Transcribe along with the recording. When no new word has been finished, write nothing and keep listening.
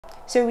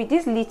So with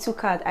this little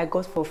card I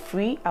got for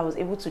free, I was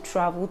able to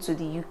travel to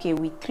the UK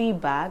with 3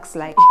 bags.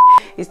 Like,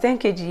 it's 10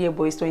 kg here,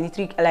 but it's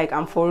 23, like,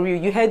 I'm for real,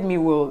 you heard me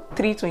well,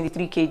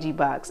 23 kg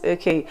bags.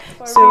 Okay,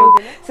 so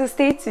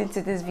stay tuned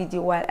to this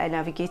video while I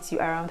navigate you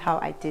around how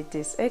I did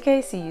this.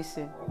 Okay, see you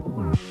soon.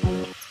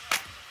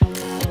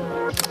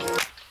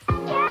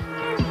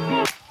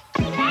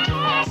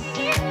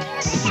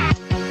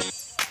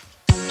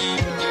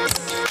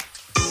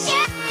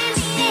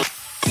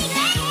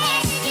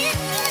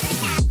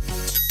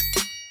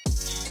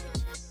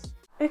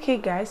 Okay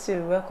guys, so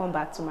welcome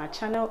back to my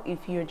channel.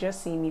 If you're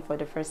just seeing me for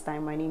the first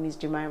time, my name is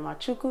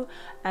Jemimasthinktankinitiative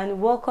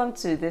and welcome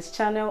to this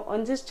channel.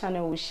 On this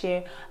channel we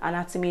share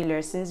anatomy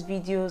lessons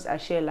videos, I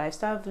share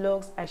lifestyle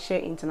vlogs, I share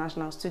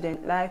international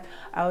student life,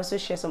 I also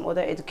share some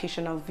other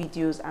educational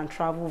videos and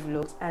travel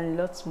vlogs and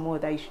lots more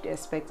that you should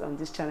expect on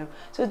this channel.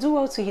 So do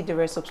well to hit the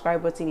red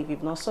subscribe button if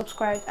you've not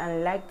subscribed,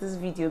 and like this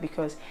video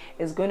because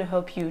it's going to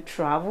help you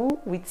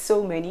travel with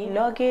so many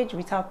luggage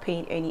without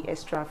paying any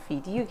extra fee.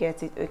 Do you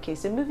get it? Okay,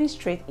 so moving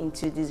straight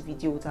into this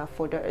video without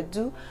further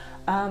ado,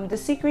 the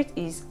secret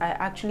is I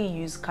actually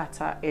use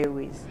Qatar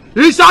Airways.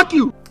 He shock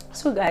you.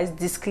 So guys,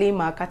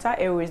 disclaimer, Qatar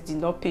Airways did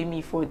not pay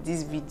me for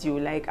this video.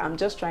 Like, I'm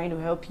just trying to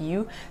help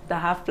you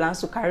that have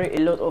plans to carry a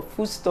lot of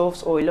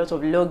foodstuffs or a lot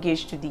of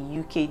luggage to the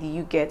UK. Do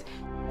you get?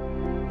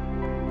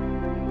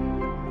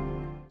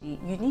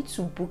 You need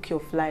to book your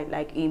flight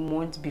like a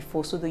month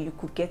before so that you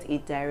could get a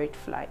direct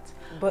flight.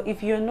 But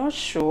if you're not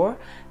sure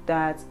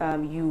that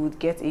you would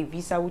get a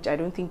visa, which I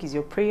don't think is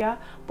your prayer,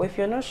 but if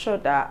you're not sure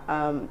that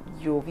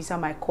your visa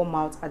might come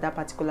out at that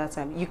particular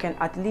time, you can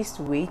at least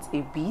wait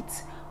a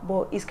bit.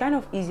 But it's kind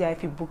of easier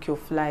if you book your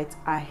flight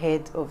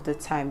ahead of the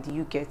time. Do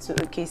you get? So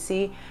okay,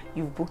 say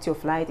you've booked your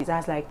flight, it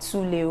has like 2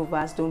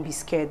 layovers, don't be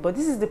scared. But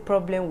this is the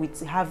problem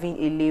with having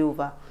a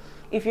layover.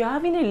 If you're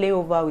having a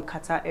layover with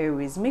Qatar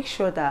Airways, make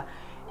sure that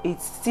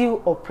it's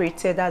still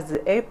operated, as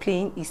the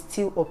airplane is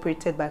still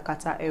operated by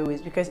Qatar Airways.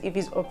 Because if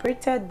it's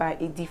operated by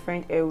a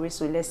different airway,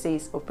 so let's say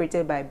it's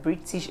operated by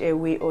British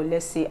Airways, or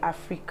let's say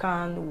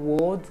African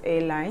World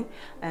Airline,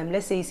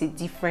 let's say it's a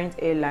different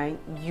airline,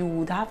 you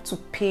would have to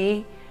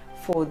pay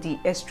for the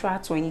extra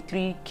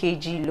 23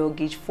 kg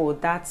luggage for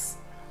that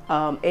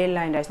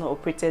airline that's not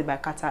operated by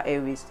Qatar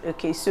Airways.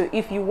 Okay, so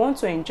if you want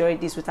to enjoy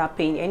this without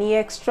paying any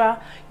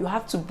extra, you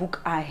have to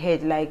book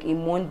ahead like a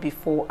month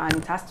before, and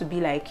it has to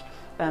be like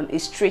a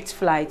straight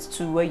flight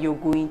to where you're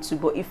going to.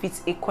 But if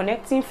it's a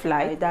connecting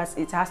flight,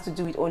 it has to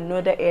do with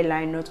another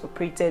airline not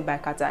operated by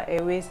Qatar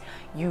Airways,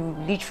 you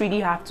literally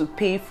have to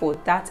pay for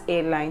that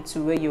airline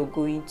to where you're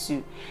going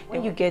to.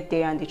 When you get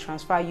there and they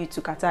transfer you to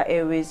Qatar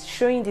Airways,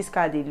 showing this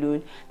card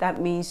alone,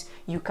 that means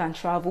you can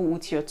travel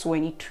with your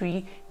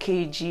 23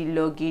 kg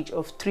luggage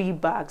of 3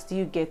 bags. Do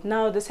you get?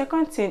 Now the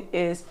second thing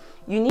is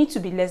you need to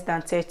be less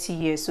than 30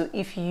 years. So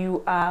if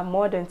you are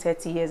more than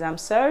 30 years, I'm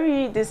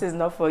sorry, this is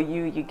not for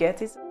you. You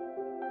get it?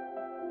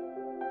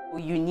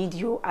 You need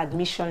your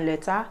admission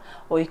letter,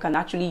 or you can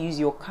actually use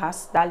your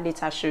CAS, that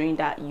letter showing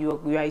that you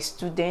are a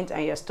student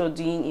and you're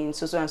studying in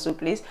so and so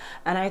place.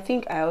 And I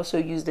think I also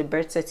use the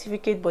birth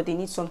certificate, but they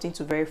need something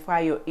to verify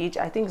your age.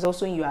 I think it's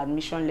also in your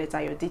admission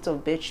letter, your date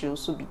of birth should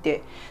also be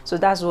there. So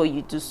that's what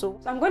you do. So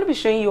I'm going to be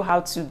showing you how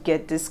to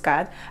get this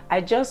card.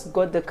 I just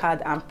got the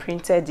card and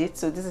printed it,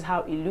 so this is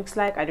how it looks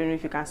like. I don't know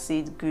if you can see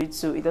it good.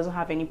 So it doesn't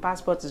have any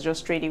passport, it's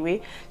just straight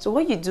away. So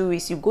what you do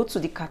is you go to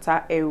the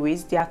Qatar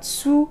Airways. There are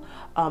 2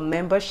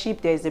 memberships.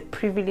 There's a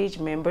privilege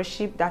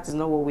membership, that is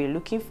not what we're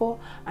looking for,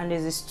 and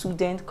there's a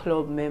student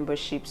club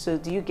membership. So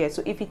do you get?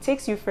 So if it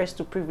takes you first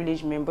to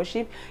privilege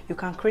membership, you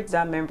can create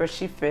that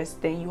membership first,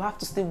 then you have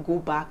to still go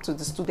back to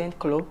the student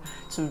club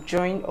to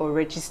join or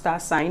register,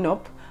 sign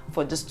up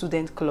for the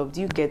student club.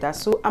 Do you get that?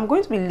 So I'm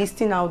going to be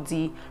listing out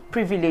the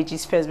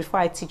privileges first before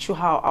I teach you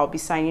how I'll be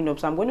signing up.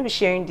 So I'm going to be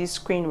sharing this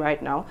screen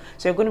right now,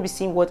 so you're going to be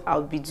seeing what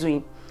I'll be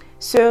doing.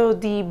 So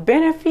the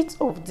benefits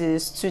of the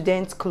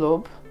student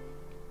club,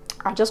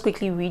 I'll just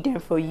quickly read them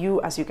for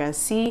you. As you can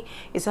see,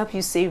 it's help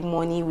you save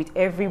money with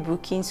every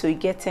booking, so you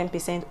get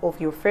 10%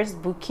 off your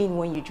first booking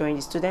when you join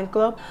the student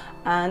club.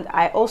 And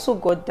I also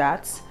got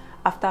that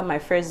after my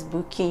first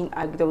booking.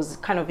 There was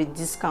kind of a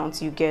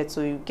discount you get,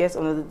 so you get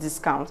another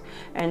discount.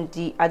 And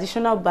the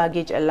additional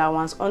baggage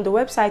allowance on the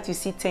website, you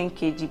see 10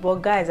 kg, but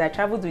guys, I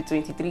traveled with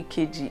 23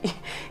 kg.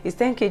 It's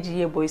 10 kg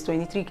here, but it's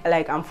 23,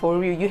 like, I'm for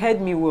real, you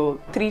heard me well,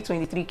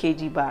 23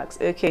 kg bags.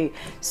 Okay,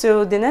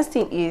 so the next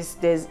thing is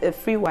there's a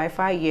free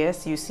Wi-Fi.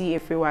 Yes, you see a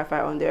free Wi-Fi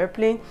on the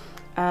airplane.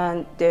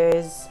 And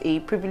there's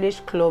a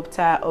privileged club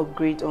tier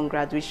upgrade on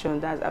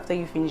graduation. That's after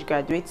you finish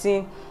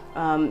graduating,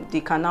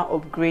 they can now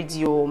upgrade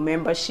your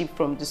membership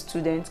from the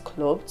student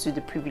club to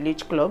the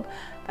privileged club.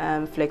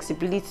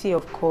 Flexibility,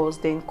 of course,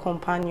 then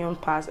companion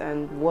pass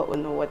and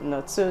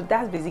whatnot. So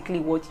that's basically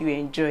what you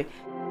enjoy.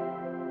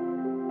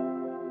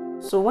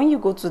 So when you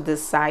go to the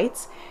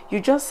site, you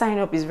just sign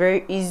up. It's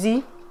very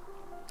easy.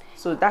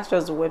 So that's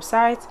just the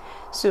website.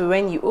 So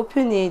when you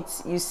open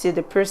it, you see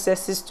the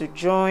processes to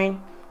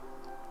join.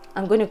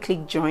 I'm going to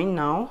click join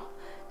now.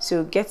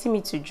 So getting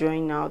me to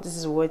join now, this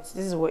is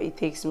what it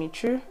takes me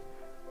through.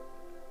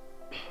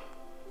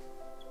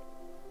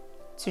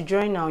 To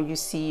join now, you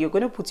see you're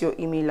going to put your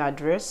email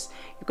address,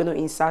 you're going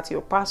to insert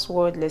your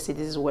password. Let's say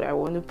this is what I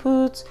want to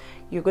put.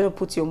 You're going to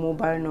put your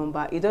mobile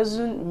number. It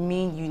doesn't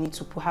mean you need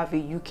to have a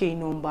UK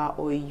number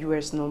or a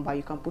US number.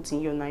 You can put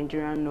in your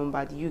Nigerian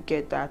number. Do you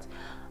get that?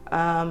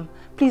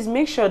 Please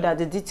make sure that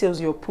the details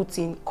you're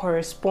putting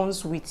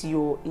corresponds with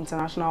your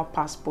international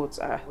passport.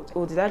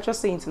 Oh, did I just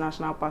say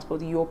international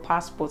passport? Your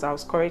passport. I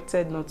was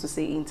corrected not to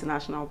say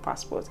international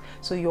passport.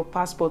 So your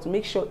passport,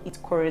 make sure it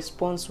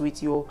corresponds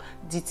with your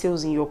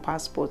details in your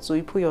passport. So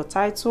you put your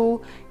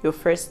title, your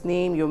first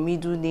name, your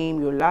middle name,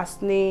 your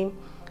last name,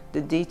 the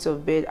date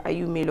of birth. Are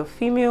you male or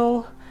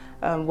female?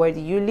 Where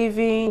do you live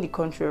in? The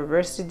country of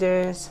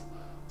residence.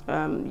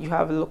 You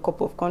have a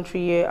couple of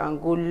countries here: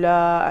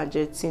 Angola,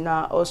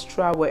 Argentina,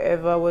 Austria,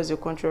 wherever was your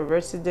country of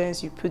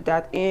residence. You put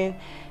that in.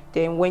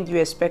 Then when do you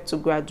expect to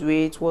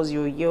graduate? What's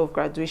your year of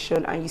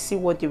graduation? And you see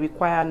what they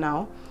require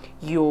now: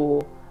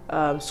 your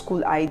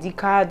school ID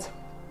card.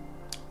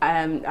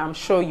 I'm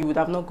sure you would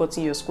have not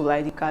gotten your school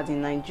ID card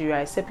in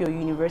Nigeria, except your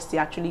university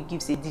actually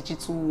gives a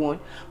digital one.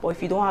 But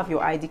if you don't have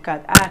your ID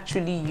card, I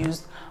actually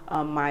used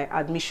my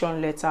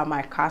admission letter,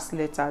 my CAS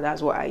letter.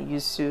 That's what I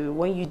used. So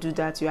when you do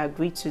that, you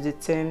agree to the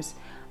terms,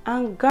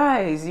 and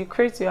guys, you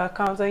create your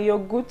account and you're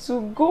good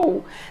to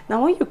go.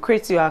 Now when you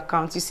create your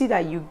account, you see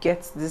that you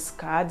get this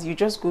card. You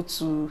just go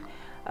to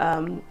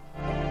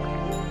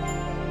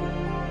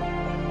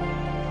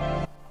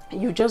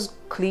you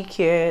just click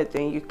here,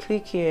 then you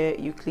click here,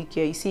 you click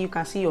here. You see, you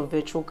can see your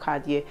virtual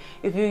card here.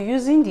 If you're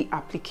using the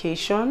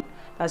application,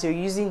 as you're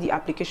using the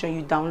application,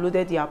 you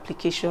downloaded the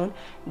application,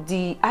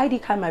 the ID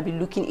card might be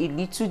looking a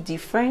little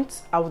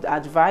different. I would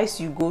advise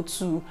you go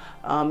to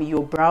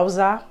your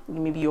browser,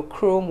 maybe your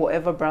Chrome,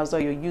 whatever browser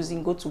you're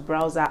using, go to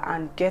browser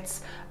and get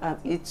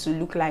it to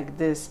look like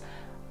this.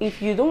 If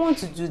you don't want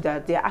to do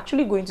that, they're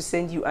actually going to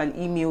send you an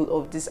email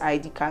of this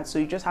ID card. So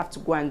you just have to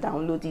go and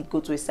download it, go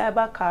to a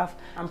cyber cafe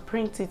and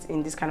print it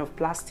in this kind of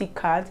plastic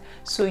card,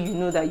 so you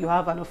know that you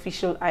have an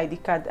official ID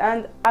card.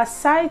 And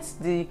aside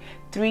the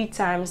 3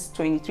 times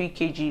 23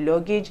 kg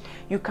luggage,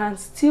 you can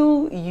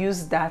still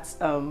use that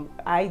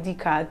ID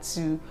card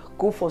to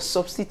go for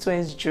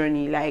subsequent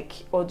journey, like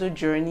other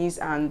journeys,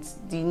 and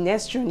the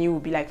next journey will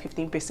be like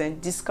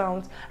 15%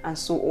 discount and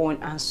so on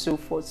and so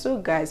forth. So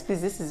guys, please,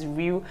 this is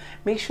real.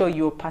 Make sure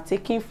you're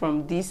partaking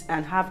from this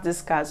and have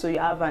this card so you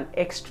have an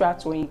extra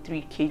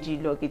 23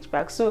 kg luggage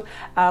bag. So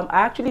I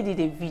actually did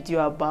a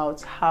video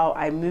about how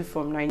I moved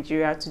from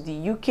Nigeria to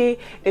the UK.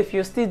 If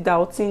you're still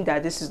doubting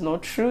that this is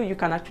not true, you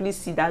can actually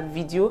see that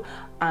video,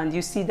 and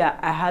you see that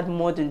I had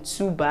more than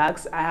 2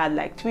 bags. I had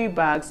like 3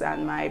 bags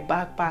and my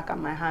backpack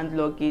and my hand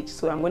luggage.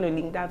 So I'm going to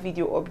link that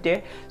video up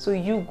there, so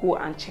you go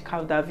and check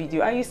out that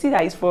video and you see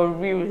that it's for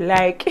real.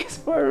 Like, it's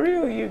for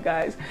real, you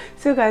guys.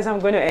 So guys, I'm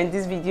going to end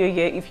this video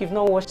here. If you've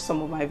not watched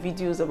some of my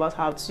videos about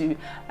how to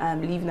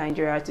leave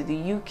Nigeria to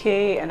the UK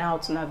and how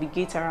to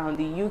navigate around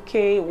the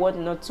UK, what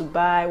not to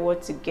buy,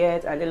 what to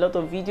get, and a lot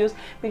of videos,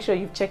 make sure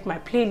you've checked my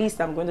playlist.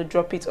 I'm going to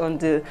drop it on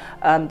the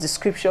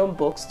description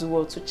box. Do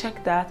well to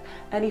check that.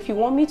 And if you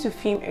want me to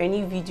film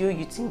any video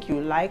you think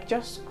you like,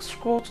 just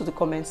scroll to the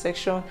comment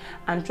section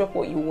and drop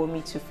what you want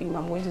me to film.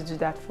 I'm going to do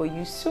that for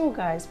you. So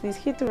guys, please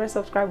hit the red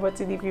subscribe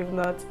button if you've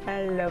not.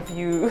 I love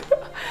you.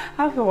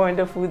 Have a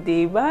wonderful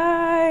day.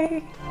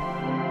 Bye.